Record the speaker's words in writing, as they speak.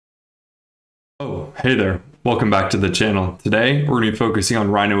Hey there, welcome back to the channel. Today, we're going to be focusing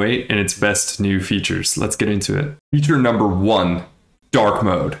on Rhino 8 and its best new features. Let's get into it. Feature number 1, dark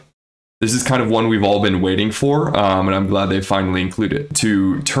mode. This is kind of one we've all been waiting for, and I'm glad they finally included it.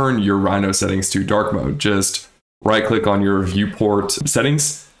 To turn your Rhino settings to dark mode, just right-click on your viewport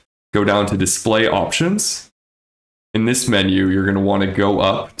settings, go down to display options. In this menu, you're going to want to go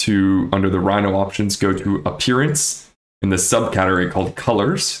up to, under the Rhino options, go to appearance in the subcategory called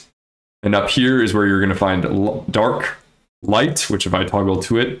colors. And up here is where you're going to find dark, light, which if I toggle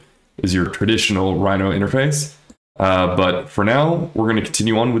to it, is your traditional Rhino interface. But for now, we're going to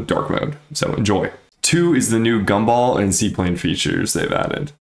continue on with dark mode. So enjoy. 2 is the new Gumball and seaplane features they've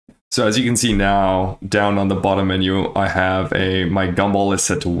added. So as you can see now, down on the bottom menu, I have my Gumball is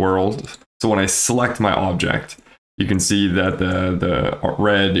set to world. So when I select my object, you can see that the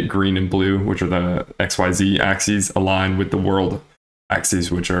red, green, and blue, which are the XYZ axes, align with the world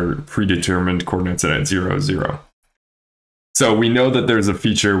axes, which are predetermined coordinates at 0, 0. So we know that there's a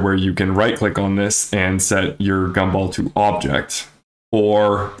feature where you can right-click on this and set your Gumball to object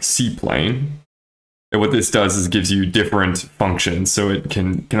or seaplane. And what this does is gives you different functions, so it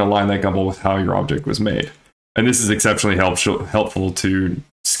can align that Gumball with how your object was made. And this is exceptionally helpful to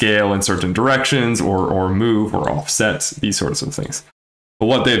scale in certain directions or move or offset, these sorts of things. But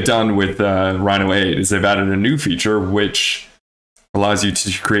what they've done with Rhino 8 is they've added a new feature which allows you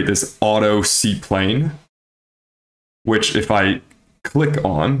to create this auto seaplane, which if I click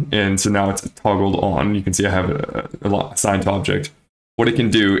on, and so now it's toggled on, you can see I have a assigned to object. What it can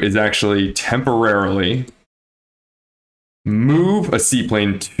do is actually temporarily move a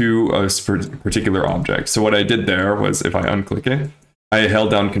seaplane to a particular object. So what I did there was, if I unclick it, I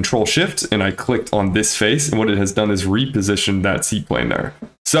held down Control-Shift and I clicked on this face, and what it has done is repositioned that seaplane there.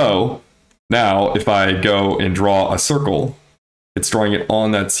 So now if I go and draw a circle, it's drawing it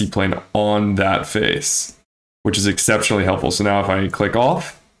on that seaplane on that face, which is exceptionally helpful. So now if I click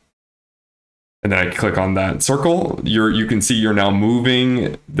off, and then I click on that circle, you can see you're now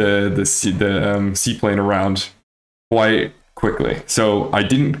moving the seaplane around quite quickly. So I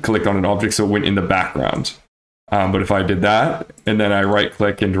didn't click on an object, so it went in the background. But if I did that, and then I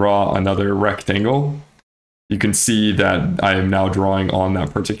right-click and draw another rectangle, you can see that I am now drawing on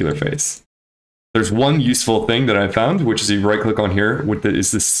that particular face. There's one useful thing that I found, which is you right-click on here,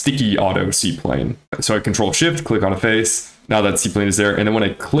 is the sticky auto seaplane. So I Control-Shift, click on a face, now that seaplane is there, and then when I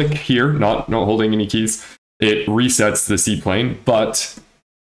click here, not holding any keys, it resets the seaplane. But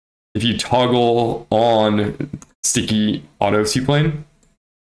if you toggle on sticky auto seaplane,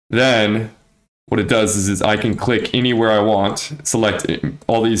 then what it does is I can click anywhere I want, select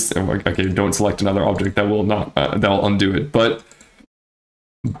all these. Okay, don't select another object, that will not that'll undo it. But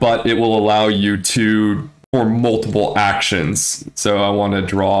it will allow you to perform multiple actions. So I want to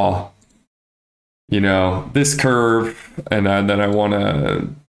draw, this curve, and then I want to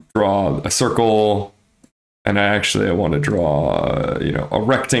draw a circle, and I want to draw, a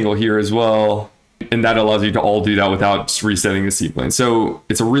rectangle here as well. And that allows you to all do that without resetting the seaplane. So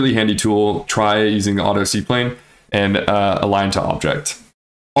it's a really handy tool. Try using the auto seaplane and align to object.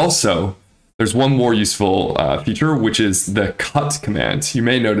 Also, there's one more useful feature, which is the cut command. You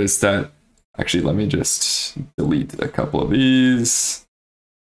may notice that, actually, let me just delete a couple of these.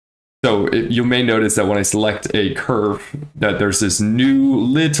 So you may notice that when I select a curve, that there's this new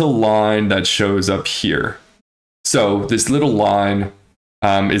little line that shows up here. So this little line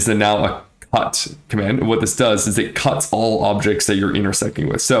is now a cut command. And what this does is it cuts all objects that you're intersecting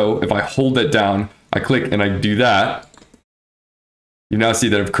with. So if I hold it down, I click and I do that, you now see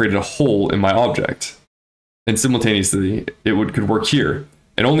that I've created a hole in my object. And simultaneously, could work here.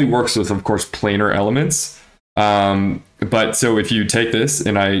 It only works with, of course, planar elements. But so if you take this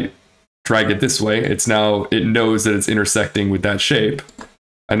and I drag it this way, it knows that it's intersecting with that shape.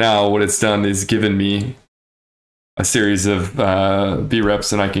 And now what it's done is given me a series of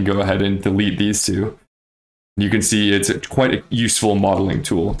VREPs, and I can go ahead and delete these two. You can see it's quite a useful modeling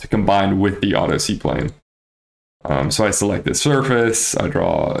tool to combine with the auto seaplane. So I select this surface, I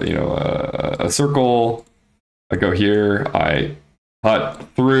draw, a circle, I go here, I cut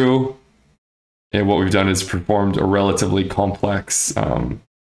through, and what we've done is performed a relatively complex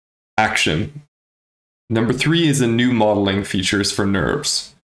action. Number 3 is a new modeling features for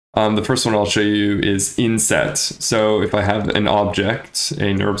NURBS. The first one I'll show you is inset. So if I have an object,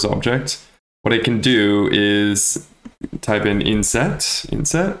 a NURBS object, what I can do is type in inset,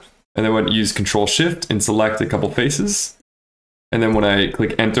 and then use Control-Shift and select a couple faces. And then when I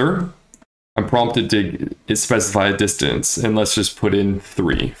click Enter, I'm prompted to specify a distance, and let's just put in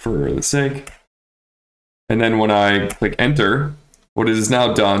 3 for the sake. And then when I click Enter, what it has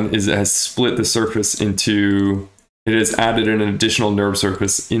now done is it has split the surface into, it has added an additional NURB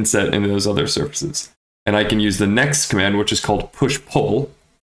surface inset into those other surfaces. And I can use the next command, which is called push-pull,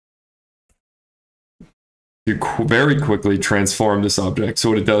 to very quickly transform this object. So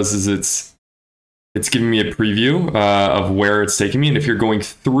what it does is it's giving me a preview of where it's taking me. And if you're going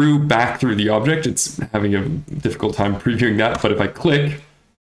back through the object, it's having a difficult time previewing that. But if I click,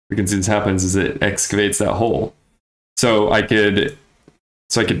 we can see this happens is it excavates that hole. So I could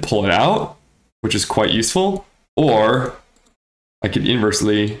pull it out, which is quite useful, or I could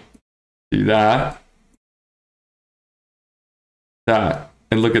inversely do that,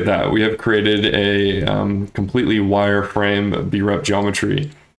 and look at that. We have created a completely wireframe BREP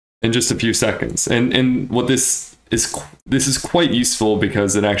geometry in just a few seconds. And what this is quite useful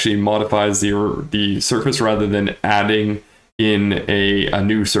because it actually modifies the surface rather than adding in a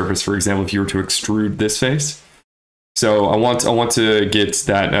new surface. For example, if you were to extrude this face. So I want to get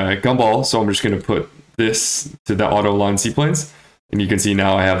that gumball. So I'm just going to put this to the auto align C-planes, and you can see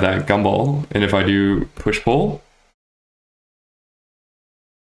now I have that gumball. And if I do push pull,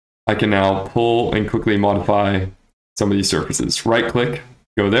 I can now pull and quickly modify some of these surfaces. Right click,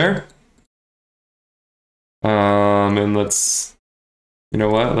 go there. And let's, you know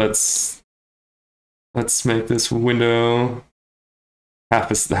what? Let's make this window half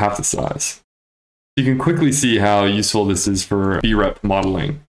the size. You can quickly see how useful this is for BREP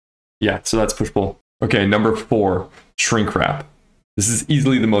modeling. Yeah, so that's push-pull. Okay, number 4, ShrinkWrap. This is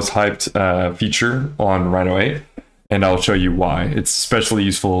easily the most hyped feature on Rhino 8, and I'll show you why. It's especially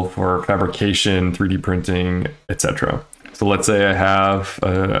useful for fabrication, 3D printing, etc. So let's say I have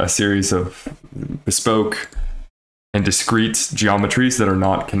a series of bespoke and discrete geometries that are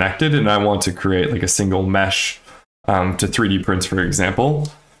not connected, and I want to create like a single mesh to 3D prints, for example.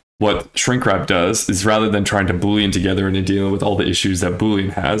 What ShrinkWrap does is rather than trying to Boolean together and deal with all the issues that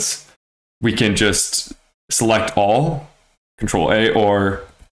Boolean has, we can just select all, Control A,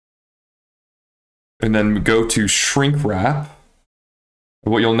 and then go to ShrinkWrap.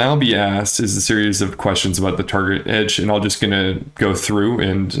 What you'll now be asked is a series of questions about the target edge, and I'm just gonna go through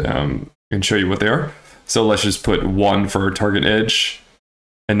and show you what they are. So let's just put 1 for our target edge,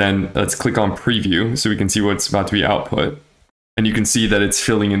 and then let's click on preview so we can see what's about to be output. And you can see that it's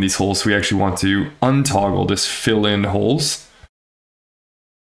filling in these holes. So we actually want to untoggle this fill in holes.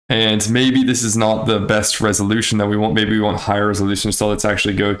 And maybe this is not the best resolution that we want. Maybe we want higher resolution. So let's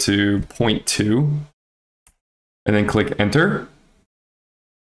actually go to 0.2 and then click enter.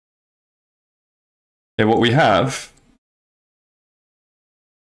 And what we have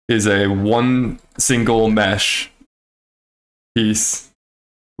is a one single mesh piece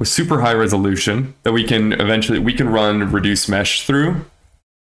with super high resolution that we can run reduce mesh through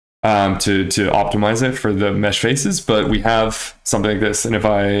to optimize it for the mesh faces. But we have something like this, and if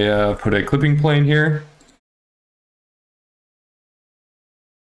I put a clipping plane here,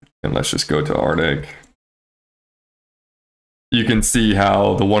 and let's just go to Arctic, you can see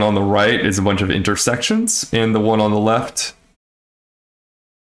how the one on the right is a bunch of intersections, and the one on the left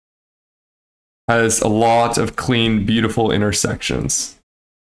has a lot of clean, beautiful intersections.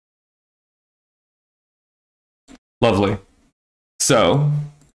 Lovely. So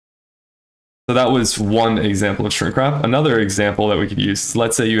that was one example of ShrinkWrap. Another example that we could use,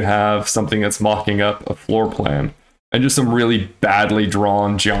 let's say you have something that's mocking up a floor plan and just some really badly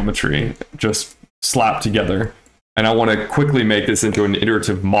drawn geometry just slapped together. And I want to quickly make this into an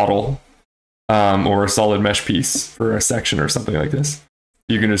iterative model or a solid mesh piece for a section or something like this.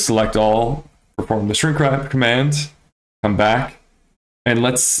 You can just select all, perform the ShrinkWrap command, come back, and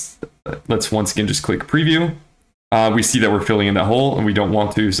let's once again just click preview. We see that we're filling in that hole, and we don't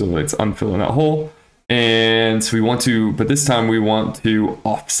want to, so let's unfill in that hole. And we want to, but this time we want to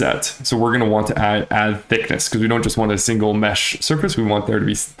offset. So we're going to want to add thickness, because we don't just want a single mesh surface. We want there to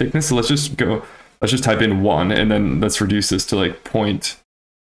be thickness. So let's just type in 1, and then let's reduce this to like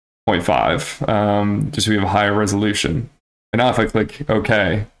 0.5, just so we have a higher resolution. And now if I click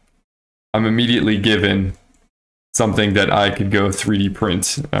OK, I'm immediately given something that I could go 3D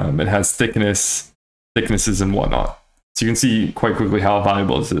print. It has thicknesses and whatnot. So you can see quite quickly how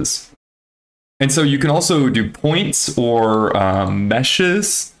valuable this is. And so you can also do points or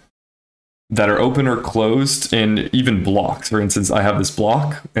meshes that are open or closed, and even blocks. For instance, I have this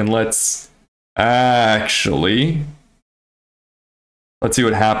block, and let's see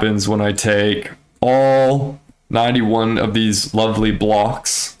what happens when I take all 91 of these lovely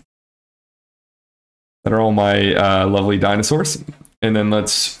blocks that are all my lovely dinosaurs. And then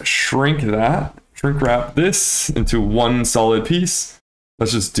let's ShrinkWrap this into one solid piece.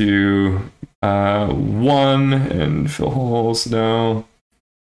 Let's just do 1 and fill holes. No.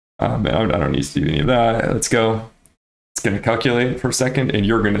 I don't need to do any of that. Let's go. It's going to calculate for a second, and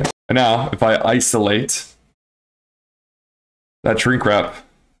you're going to. And now, if I isolate that shrink wrap,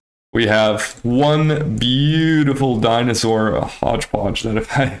 we have one beautiful dinosaur hodgepodge that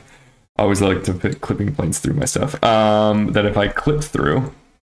if I always like to put clipping planes through my stuff, that if I clip through,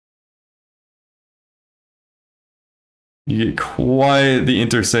 you get quite the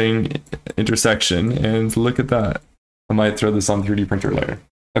intersection, and look at that. I might throw this on 3D printer later.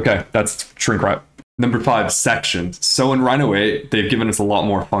 Okay, that's shrink wrap. Number 5, sections. So in Rhino 8, they've given us a lot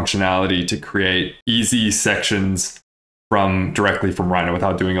more functionality to create easy sections directly from Rhino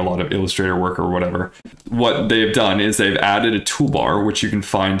without doing a lot of Illustrator work or whatever. What they've done is they've added a toolbar, which you can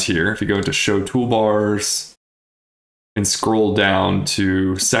find here. If you go to show toolbars and scroll down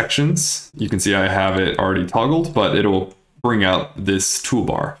to sections, you can see I have it already toggled, but it'll bring out this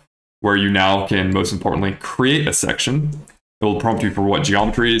toolbar where you now can, most importantly, create a section. It will prompt you for what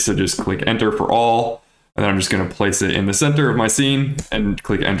geometry, so just click enter for all, and then I'm just going to place it in the center of my scene and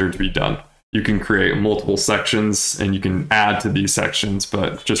click enter to be done. You can create multiple sections and you can add to these sections,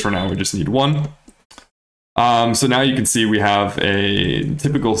 but just for now, we just need one. So now you can see we have a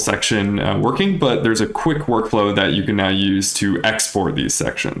typical section working, but there's a quick workflow that you can now use to export these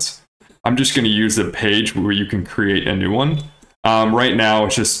sections. I'm just going to use a page where you can create a new one. Right now,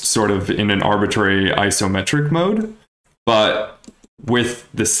 it's just sort of in an arbitrary isometric mode, but with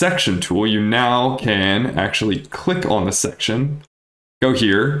the section tool, you now can actually click on the section, go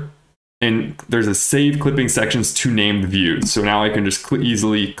here, and there's a save clipping sections to named views. So now I can just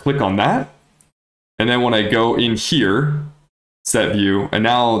easily click on that. And then when I go in here, set view, and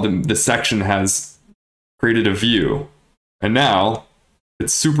now the section has created a view. And now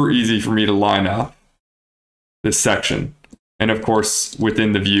it's super easy for me to line up this section. And of course,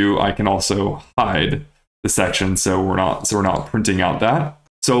 within the view, I can also hide the section so we're not printing out that.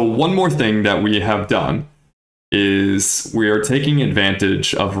 So one more thing that we have done is we are taking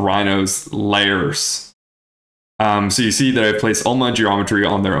advantage of Rhino's layers. So you see that I place all my geometry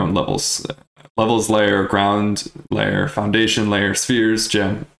on their own levels. Levels layer, ground layer, foundation layer, spheres,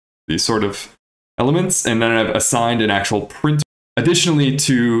 gem, these sort of elements. And then I've assigned an actual print. Additionally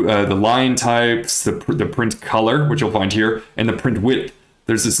to the line types, the print color, which you'll find here, and the print width,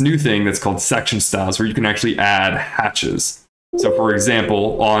 there's this new thing that's called section styles where you can actually add hatches. So for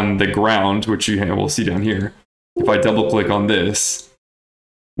example, on the ground, which you will see down here, if I double click on this,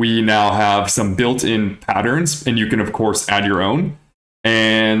 we now have some built-in patterns, and you can of course add your own.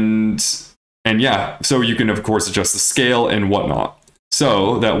 And yeah, so you can of course adjust the scale and whatnot.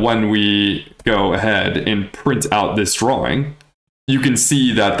 So that when we go ahead and print out this drawing, you can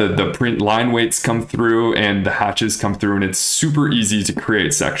see that the print line weights come through and the hatches come through, and it's super easy to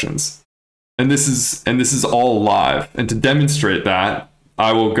create sections. And this is all live. And to demonstrate that,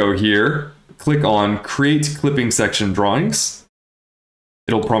 I will go here, click on create clipping section drawings.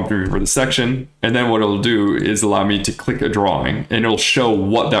 It'll prompt me for the section, and then what it'll do is allow me to click a drawing, and it'll show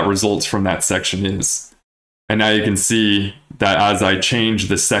what that results from that section is. And now you can see that as I change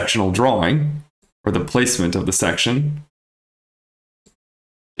the sectional drawing, or the placement of the section,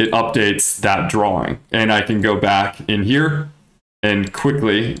 it updates that drawing. And I can go back in here and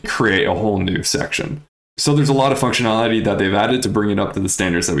quickly create a whole new section. So there's a lot of functionality that they've added to bring it up to the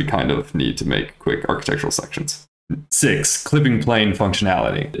standards that we kind of need to make quick architectural sections. 6, clipping plane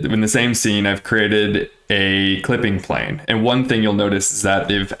functionality. In the same scene, I've created a clipping plane. And one thing you'll notice is that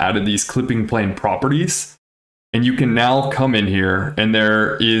they've added these clipping plane properties. And you can now come in here and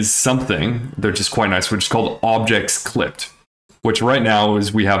there is something, they're just quite nice, which is called objects clipped, which right now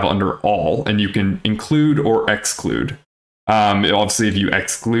is we have under all, and you can include or exclude. Obviously, if you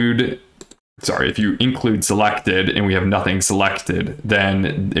include selected and we have nothing selected,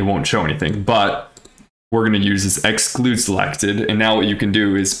 then it won't show anything. But we're going to use this exclude selected. And now what you can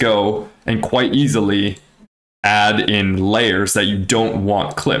do is go and quite easily add in layers that you don't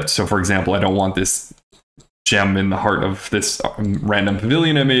want clipped. So for example, I don't want this gem in the heart of this random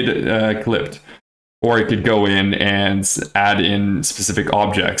pavilion I made clipped. Or I could go in and add in specific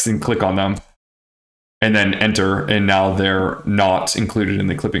objects and click on them and then enter, and now they're not included in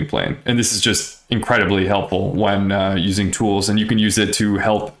the clipping plane. And this is just incredibly helpful when using tools, and you can use it to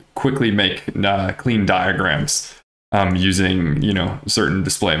help quickly make clean diagrams using certain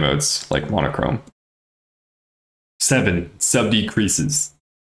display modes like monochrome. 7, sub-D creases.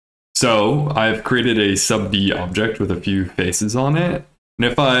 So I've created a sub-D object with a few faces on it.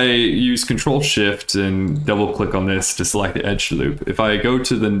 And if I use Control Shift and double click on this to select the edge loop, if I go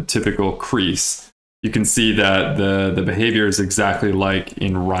to the typical crease, you can see that the behavior is exactly like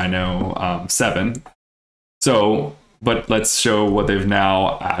in Rhino 7. So, but let's show what they've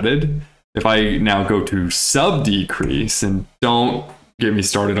now added. If I now go to sub decrease, and don't get me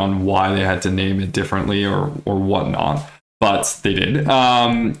started on why they had to name it differently or whatnot, but they did.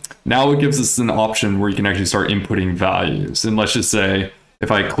 Now it gives us an option where you can actually start inputting values. And let's just say,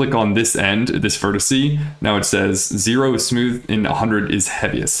 if I click on this end, this vertice, now it says 0 is smooth and 100 is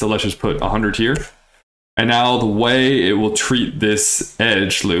heaviest. So let's just put 100 here. And now the way it will treat this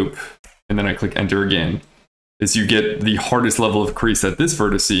edge loop, and then I click enter again, is you get the hardest level of crease at this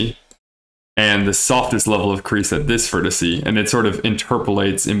vertice and the softest level of crease at this vertice, and it sort of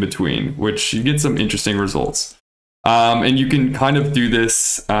interpolates in between, which you get some interesting results. And you can kind of do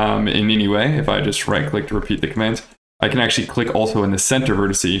this in any way. If I just right click to repeat the command, I can actually click also in the center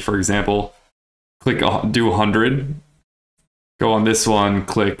vertice. For example, click do 100, go on this one,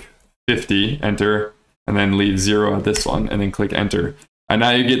 click 50, enter, and then leave 0 at this one, and then click enter. And now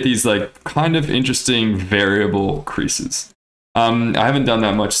you get these like kind of interesting variable creases. I haven't done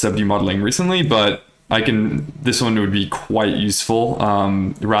that much sub-D modeling recently, but this one would be quite useful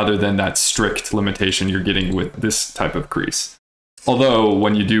rather than that strict limitation you're getting with this type of crease. Although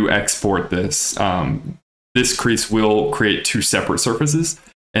when you do export this, this crease will create 2 separate surfaces,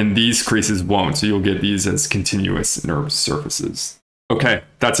 and these creases won't. So you'll get these as continuous NURBS surfaces. Okay,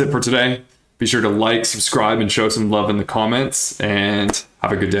 that's it for today. Be sure to like, subscribe, and show some love in the comments, and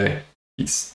have a good day. Peace.